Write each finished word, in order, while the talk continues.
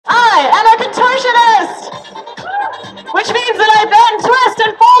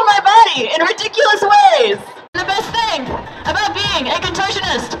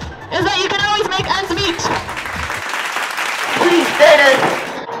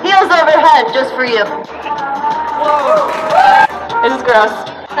just for you. Whoa. This is gross.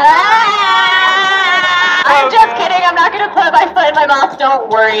 I'm just kidding. I'm not going to put my foot in my mouth. Don't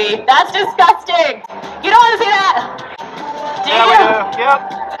worry. That's disgusting. You don't want to see that? Do you? Yeah, we do. Yep.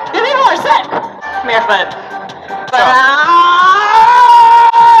 You people are sick. Come here, foot. But,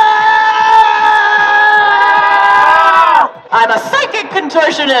 I'm a psychic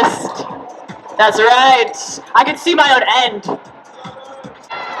contortionist. That's right. I can see my own end.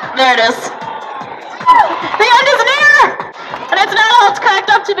 There it is. The end is near! And it's not all it's cracked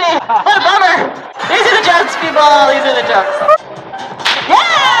up to be. What a bummer. These are the jokes, people. These are the jokes.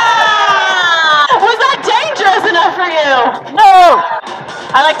 Yeah! Was that dangerous enough for you? No!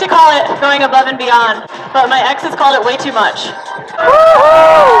 I like to call it going above and beyond, but my ex has called it way too much.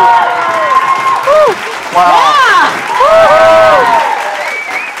 Wow. Yeah!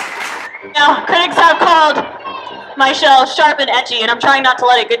 Now, critics have called my shell sharp and edgy, and I'm trying not to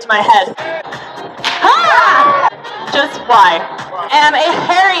let it get to my head. Ah! Just why? I'm a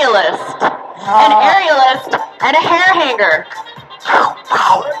hairylist, an aerialist, and a hair hanger.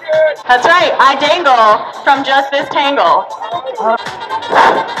 That's right, I dangle from just this tangle.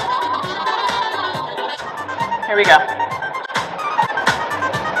 Here we go.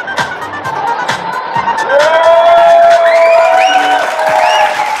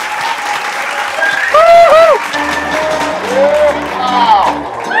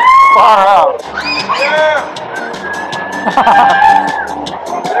 Far out.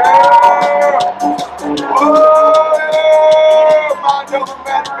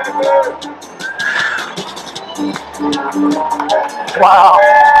 Wow.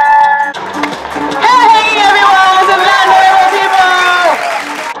 Hey everyone, this is not normal people!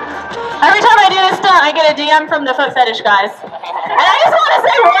 Every time I do this stunt, I get a DM from the foot fetish guys. And I just want to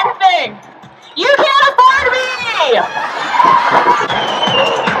say one thing. You can't afford me!